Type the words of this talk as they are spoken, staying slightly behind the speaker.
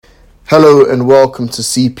Hello and welcome to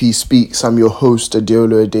CP Speaks. I'm your host,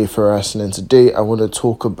 Adeolu Adefarasin, and today I want to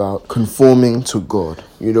talk about conforming to God.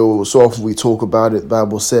 You know, so often we talk about it, the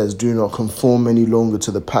Bible says, do not conform any longer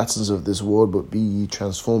to the patterns of this world, but be ye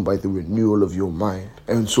transformed by the renewal of your mind.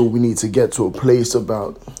 And so we need to get to a place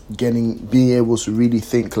about being able to really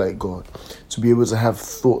think like God, to be able to have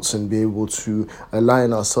thoughts and be able to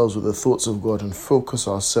align ourselves with the thoughts of God and focus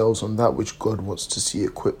ourselves on that which God wants to see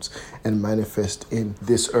equipped and manifest in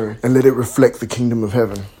this earth and let it reflect the kingdom of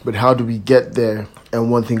heaven. But how do we get there?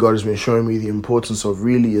 And one thing God has been showing me the importance of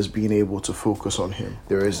really is being able to focus on Him.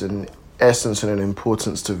 There is an essence and an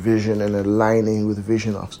importance to vision and aligning with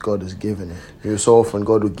vision as God has given it. You know, so often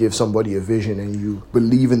God will give somebody a vision and you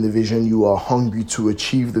believe in the vision, you are hungry to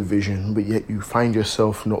achieve the vision, but yet you find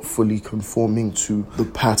yourself not fully conforming to the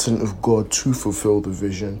pattern of God to fulfill the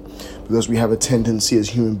vision, because we have a tendency as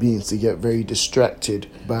human beings to get very distracted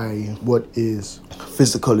by what is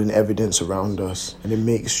physical in evidence around us, and it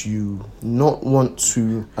makes you not want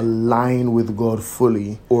to align with God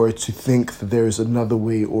fully, or to think that there is another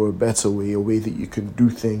way or a better way, a way that you can do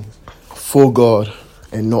things for God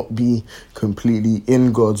and not be completely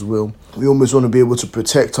in God's will. We almost want to be able to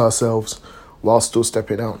protect ourselves while still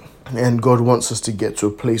stepping out. And God wants us to get to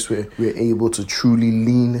a place where we're able to truly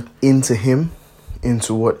lean into Him,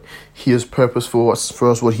 into what He has purposed for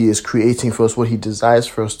us, what He is creating for us, what He desires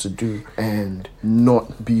for us to do, and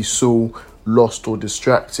not be so lost or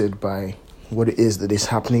distracted by what it is that is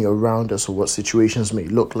happening around us, or what situations may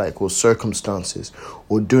look like, or circumstances,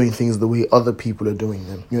 or doing things the way other people are doing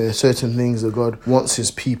them. You know, there are certain things that God wants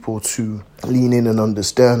His people to lean in and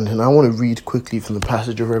understand. And I want to read quickly from the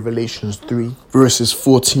passage of Revelations 3, verses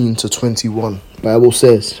 14 to 21. The Bible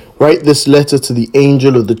says, "Write this letter to the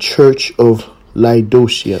angel of the church of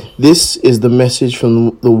Laodicea. This is the message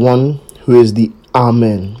from the one who is the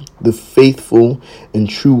Amen, the faithful and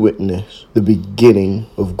true witness, the beginning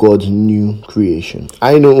of God's new creation.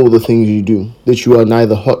 I know all the things you do, that you are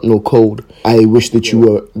neither hot nor cold. I wish that you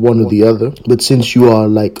were one or the other. But since you are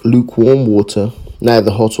like lukewarm water,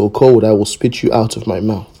 neither hot or cold, I will spit you out of my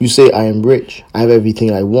mouth. You say, I am rich. I have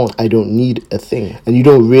everything I want. I don't need a thing. And you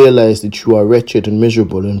don't realize that you are wretched and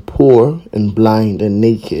miserable and poor and blind and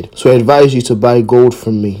naked. So I advise you to buy gold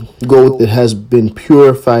from me, gold that has been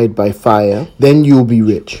purified by fire. Then you will be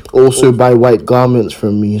rich. Also buy white garments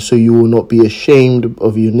from me, so you will not be ashamed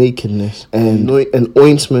of your nakedness, and an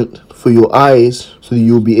ointment for your eyes, so that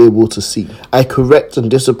you will be able to see. I correct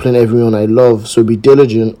and discipline everyone I love, so be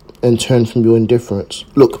diligent and turn from your indifference.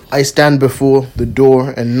 Look, I stand before the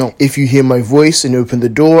door and knock. If you hear my voice and open the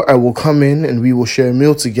door, I will come in and we will share a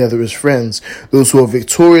meal together as friends. Those who are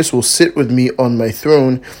victorious will sit with me on my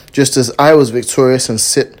throne, just as I was victorious and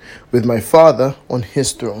sit with my Father on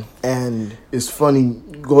His throne." And it's funny,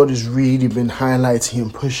 God has really been highlighting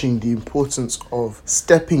and pushing the importance of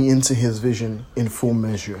stepping into His vision in full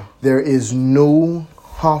measure. There is no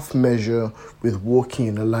half measure with walking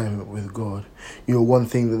in alignment with God. You know, one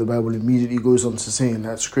thing that the Bible immediately goes on to say in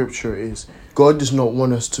that scripture is God does not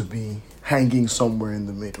want us to be hanging somewhere in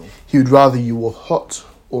the middle. He would rather you were hot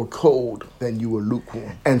or cold than you were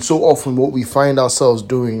lukewarm. And so often what we find ourselves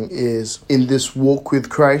doing is, in this walk with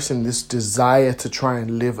Christ and this desire to try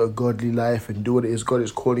and live a godly life and do what it is God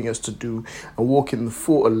is calling us to do and walk in the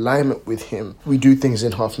full alignment with Him, we do things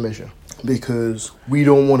in half measure, because we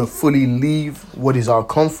don't want to fully leave what is our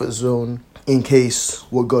comfort zone in case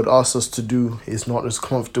what God asks us to do is not as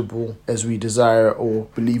comfortable as we desire or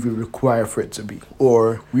believe we require for it to be.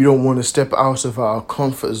 Or we don't want to step out of our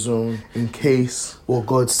comfort zone in case what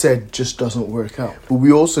God said just doesn't work out. But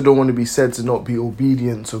we also don't want to be said to not be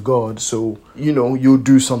obedient to God. So, you know, you'll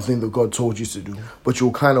do something that God told you to do, but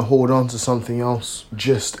you'll kind of hold on to something else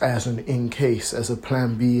just as an in case, as a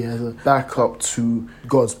plan B, as a backup to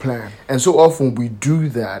God's plan. And so often we do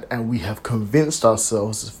that, and we have convinced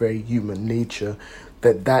ourselves, it's very human nature,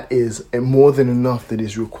 that is more than enough that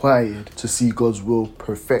is required to see God's will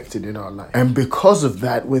perfected in our life. And because of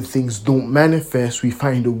that, when things don't manifest, we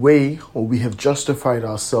find a way, or we have justified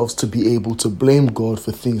ourselves to be able to blame God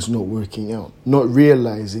for things not working out, not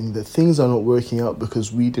realizing that things are not working out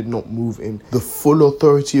because we did not move in the full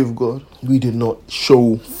authority of God. We did not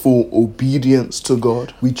show full obedience to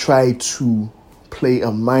God. We tried to play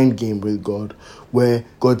a mind game with God, where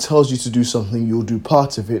God tells you to do something, you'll do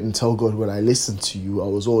part of it and tell God, well, I listened to you, I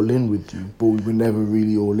was all in with you, but we were never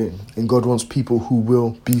really all in. And God wants people who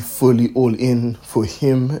will be fully all in for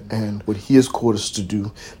Him and what He has called us to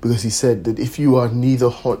do, because He said that if you are neither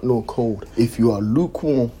hot nor cold, if you are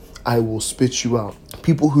lukewarm, I will spit you out.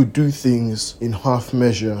 People who do things in half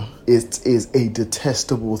measure, it is a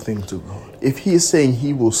detestable thing to God. If he is saying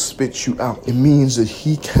he will spit you out, it means that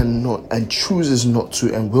he cannot and chooses not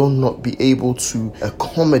to and will not be able to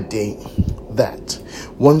accommodate that.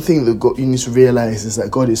 One thing that God, you need to realize is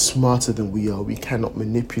that God is smarter than we are. We cannot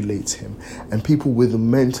manipulate him. And people with a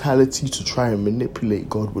mentality to try and manipulate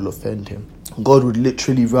God will offend him. God would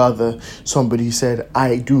literally rather somebody said,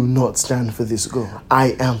 I do not stand for this God,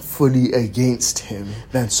 I am fully against him,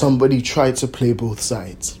 than somebody tried to play both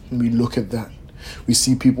sides. We look at that. We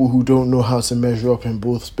see people who don't know how to measure up in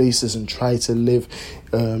both spaces and try to live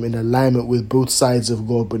in alignment with both sides of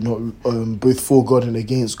God, but not both for God and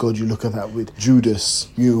against God. You look at that with Judas.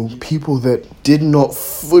 People that did not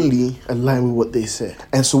fully align with what they said.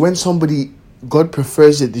 And so when God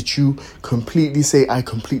prefers it that you completely say, I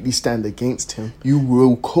completely stand against him. You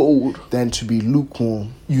grow cold than to be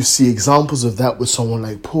lukewarm. You see examples of that with someone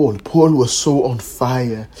like Paul. Paul was so on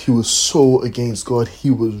fire. He was so against God. He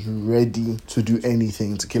was ready to do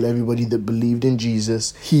anything to kill everybody that believed in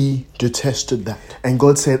Jesus. He detested that. And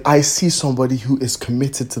God said, I see somebody who is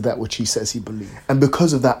committed to that which he says he believes. And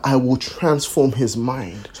because of that, I will transform his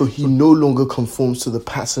mind. So he no longer conforms to the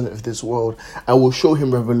pattern of this world. I will show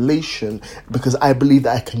him revelation, because I believe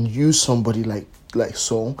that I can use somebody like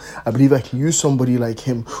Saul. I believe I can use somebody like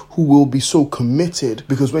him who will be so committed,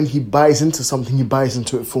 because when he buys into something, he buys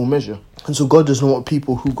into it full measure. And so God doesn't want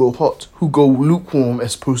people who go lukewarm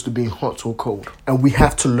as opposed to being hot or cold. And we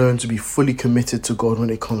have to learn to be fully committed to God when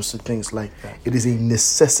it comes to things like that. It is a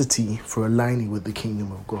necessity for aligning with the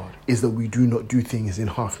kingdom of God, is that we do not do things in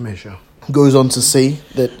half measure. Goes on to say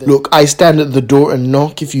that, look, I stand at the door and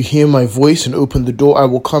knock. If you hear my voice and open the door, I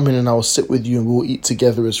will come in and I will sit with you and we'll eat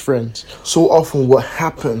together as friends. So often what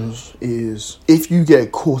happens is, if you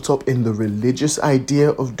get caught up in the religious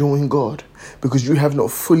idea of doing God, because you have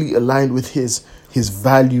not fully aligned with his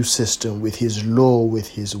value system, with his law, with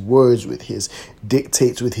his words, with his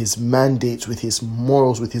dictates, with his mandates, with his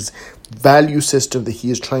morals, with his value system that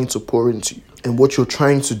he is trying to pour into you. And what you're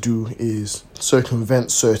trying to do is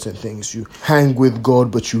circumvent certain things. You hang with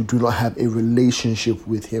God, but you do not have a relationship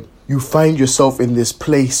with him. You find yourself in this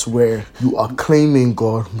place where you are claiming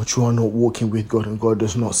God, but you are not walking with God, and God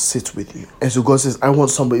does not sit with you. And so God says, I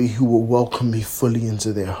want somebody who will welcome me fully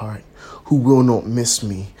into their heart, who will not miss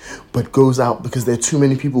me, but goes out, because there are too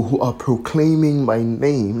many people who are proclaiming my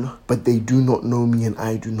name, but they do not know me and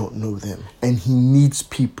I do not know them. And he needs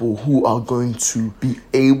people who are going to be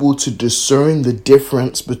able to discern the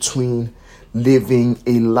difference between living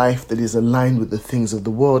a life that is aligned with the things of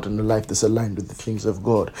the world and a life that's aligned with the things of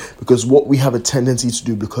God. Because what we have a tendency to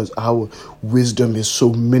do, because our wisdom is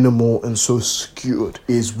so minimal and so skewed,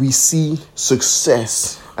 is we see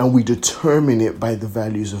success and we determine it by the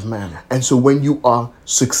values of man. And so when you are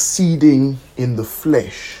succeeding in the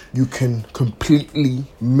flesh, you can completely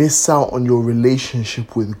miss out on your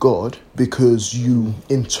relationship with God, because you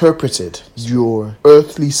interpreted your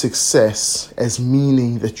earthly success as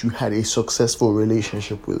meaning that you had a successful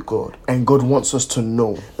relationship with God. And God wants us to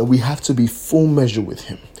know that we have to be full measure with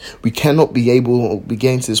him. We cannot be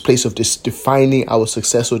getting to this place of just defining our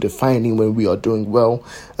success or defining when we are doing well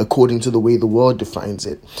according to the way the world defines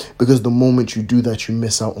it. Because the moment you do that, you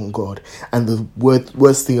miss out on God. And the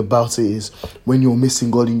worst thing about it is when you're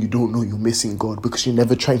missing God and you don't know you're missing God, because you're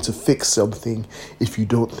never trying to fix something if you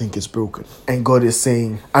don't think it's broken. And God is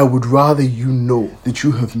saying, I would rather you know that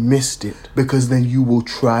you have missed it, because then you will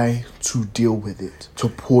try to deal with it, to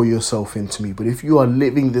pour yourself into me. But if you are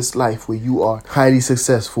living this life where you are highly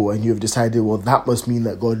successful and you have decided, well, that must mean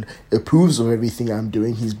that God approves of everything I'm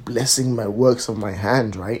doing, he's blessing my works of my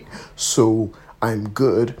hand, right? So I'm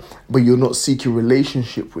good, but you're not seeking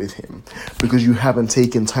relationship with him because you haven't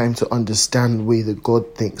taken time to understand the way that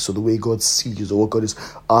God thinks or the way God sees or what God is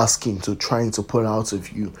asking to trying to pull out of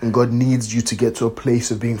you. And God needs you to get to a place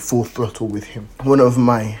of being full throttle with him. One of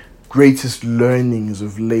my greatest learnings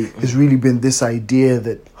of late has really been this idea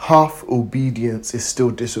that half obedience is still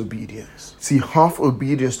disobedience. See, half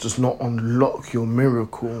obedience does not unlock your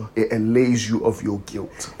miracle, it allays you of your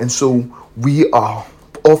guilt. And so we are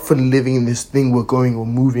often living in this thing we're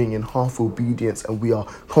moving in half obedience, and we are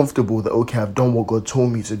comfortable that, okay, I've done what God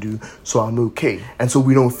told me to do, so I'm okay. And so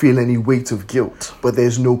we don't feel any weight of guilt, but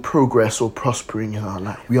there's no progress or prospering in our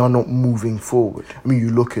life. We are not moving forward. I mean,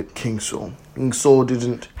 you look at King Saul. King Saul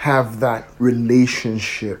didn't have that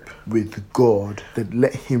relationship with God that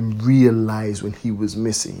let him realize when he was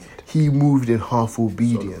missing it. He moved in half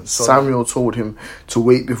obedience. Samuel told him to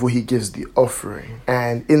wait before he gives the offering.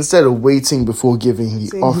 And instead of waiting before giving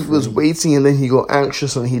the offering, he was waiting, and then he got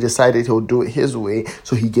anxious and he decided he'll do it his way.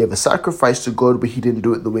 So he gave a sacrifice to God, but he didn't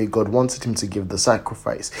do it the way God wanted him to give the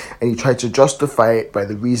sacrifice. And he tried to justify it by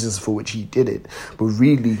the reasons for which he did it. But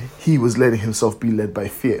really, he was letting himself be led by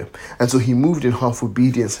fear. And so he moved in half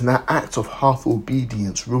obedience, and that act of half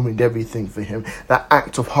obedience ruined everything for him. That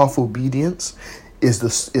act of half obedience is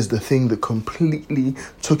the thing that completely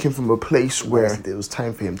took him from a place where it was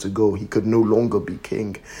time for him to go. He could no longer be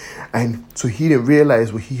king. And so he didn't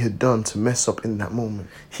realize what he had done to mess up in that moment.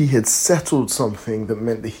 He had settled something that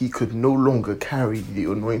meant that he could no longer carry the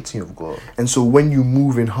anointing of God. And so when you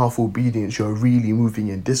move in half obedience, you're really moving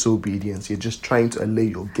in disobedience. You're just trying to allay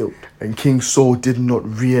your guilt. And King Saul did not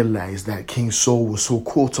realize that. King Saul was so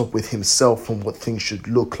caught up with himself and what things should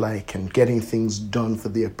look like and getting things done for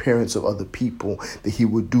the appearance of other people, that he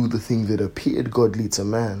would do the thing that appeared godly to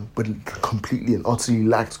man, but completely and utterly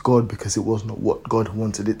lacked God, because it was not what God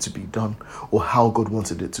wanted it to be done or how God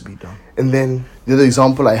wanted it to be done. And then the other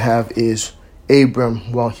example I have is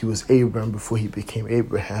Abram, while he was Abram before he became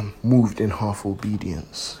Abraham, moved in half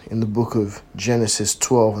obedience. In the book of Genesis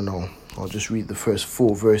 12, and I'll just read the first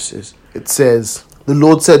 4 verses. It says, "The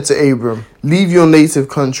Lord said to Abram, leave your native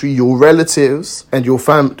country, your relatives, and your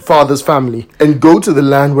father's family, and go to the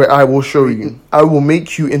land where I will show you. I will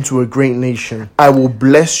make you into a great nation. I will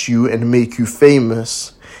bless you and make you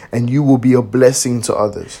famous, and you will be a blessing to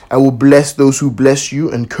others. I will bless those who bless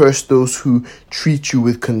you and curse those who treat you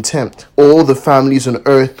with contempt. All the families on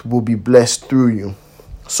earth will be blessed through you."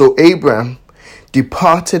 So Abram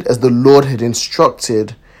departed as the Lord had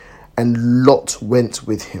instructed, and Lot went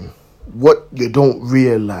with him. What you don't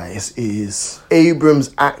realize is Abram's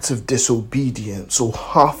act of disobedience or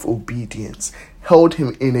half obedience held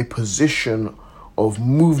him in a position of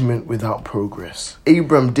movement without progress.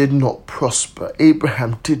 Abraham did not prosper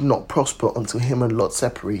until him and Lot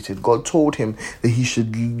separated. God told him that he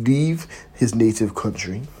should leave his native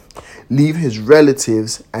country, leave his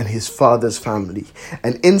relatives and his father's family.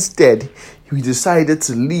 And instead, he decided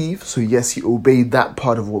to leave. So yes, he obeyed that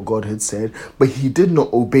part of what God had said, but he did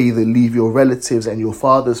not obey the leave your relatives and your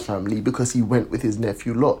father's family, because he went with his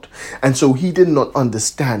nephew Lot. And so he did not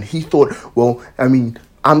understand. He thought,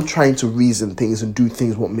 I'm trying to reason things and do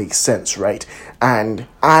things what makes sense, right? And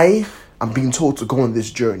I'm being told to go on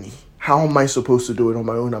this journey. How am I supposed to do it on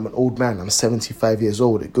my own? I'm an old man. I'm 75 years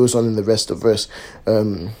old. It goes on in the rest of verse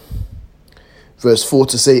 4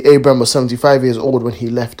 to say Abraham was 75 years old when he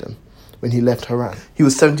left Haran. He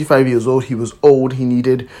was 75 years old. He was old. He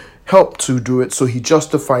needed help to do it, so he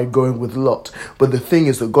justified going with Lot. But the thing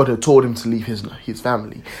is that God had told him to leave his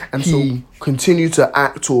family. And he continued to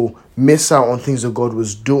act or miss out on things that God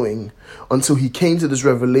was doing until he came to this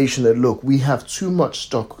revelation that, look, we have too much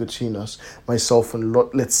stock between us, myself and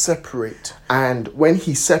Lot. Let's separate. And when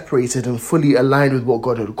he separated and fully aligned with what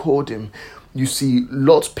God had called him, you see,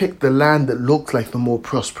 Lot picked the land that looked like the more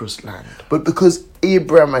prosperous land. But because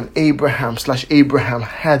Abraham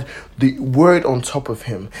had the word on top of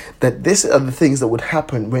him that these are the things that would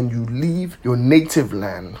happen when you leave your native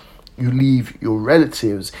land, you leave your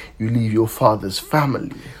relatives, you leave your father's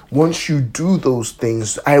family. Once you do those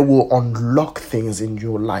things, I will unlock things in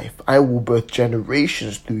your life. I will birth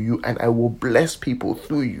generations through you, and I will bless people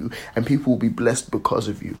through you, and people will be blessed because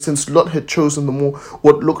of you. Since Lot had chosen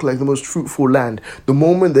what looked like the most fruitful land, the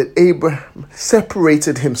moment that Abraham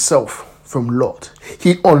separated himself from Lot,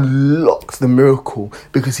 he unlocked the miracle,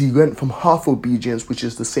 because he went from half obedience, which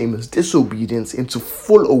is the same as disobedience, into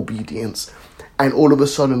full obedience. And all of a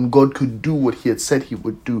sudden, God could do what he had said he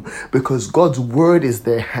would do, because God's word is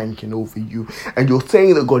there hanging over you. And you're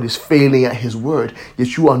saying that God is failing at his word,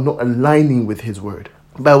 yet you are not aligning with his word.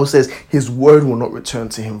 The Bible says his word will not return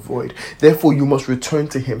to him void. Therefore, you must return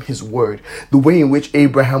to him his word. The way in which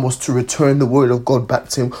Abraham was to return the word of God back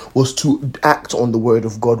to him was to act on the word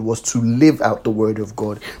of God, was to live out the word of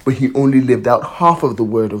God. But he only lived out half of the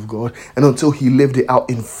word of God. And until he lived it out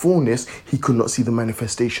in fullness, he could not see the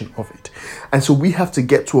manifestation of it. And so we have to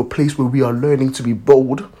get to a place where we are learning to be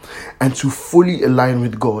bold and to fully align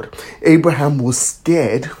with God. Abraham was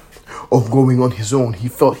scared of going on his own. He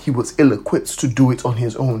felt he was ill-equipped to do it on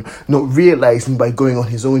his own, not realizing by going on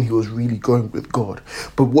his own he was really going with God.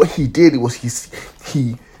 But what he did was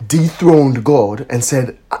he dethroned God and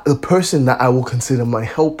said, the person that I will consider my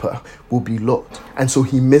helper will be Lot. And so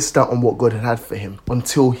he missed out on what God had for him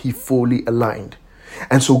until he fully aligned.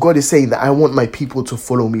 And so God is saying that I want my people to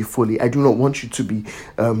follow me fully. I do not want you to be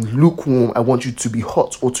lukewarm. I want you to be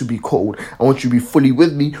hot or to be cold. I want you to be fully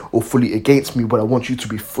with me or fully against me, but I want you to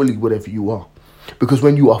be fully whatever you are. Because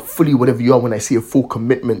when you are fully whatever you are, when I see a full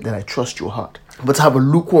commitment, then I trust your heart. But to have a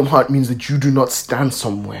lukewarm heart means that you do not stand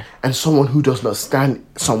somewhere. And someone who does not stand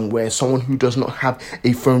somewhere, someone who does not have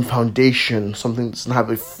a firm foundation, something that doesn't have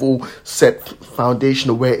a full set foundation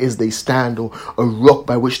of where it is they stand, or a rock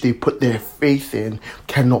by which they put their faith in,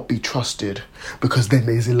 cannot be trusted. Because then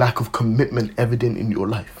there is a lack of commitment evident in your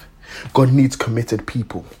life. God needs committed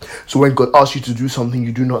people. So when God asks you to do something,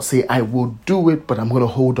 you do not say, I will do it, but I'm going to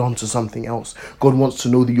hold on to something else. God wants to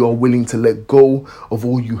know that you are willing to let go of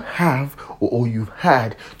all you have or all you've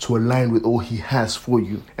had to align with all he has for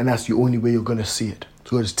you. And that's the only way you're going to see it.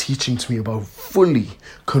 So God is teaching to me about fully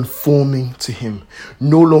conforming to him.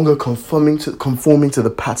 No longer conforming to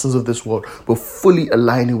the patterns of this world, but fully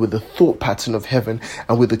aligning with the thought pattern of heaven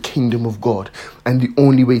and with the kingdom of God. And the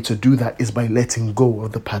only way to do that is by letting go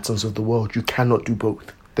of the patterns of the world. You cannot do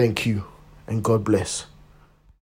both. Thank you, and God bless.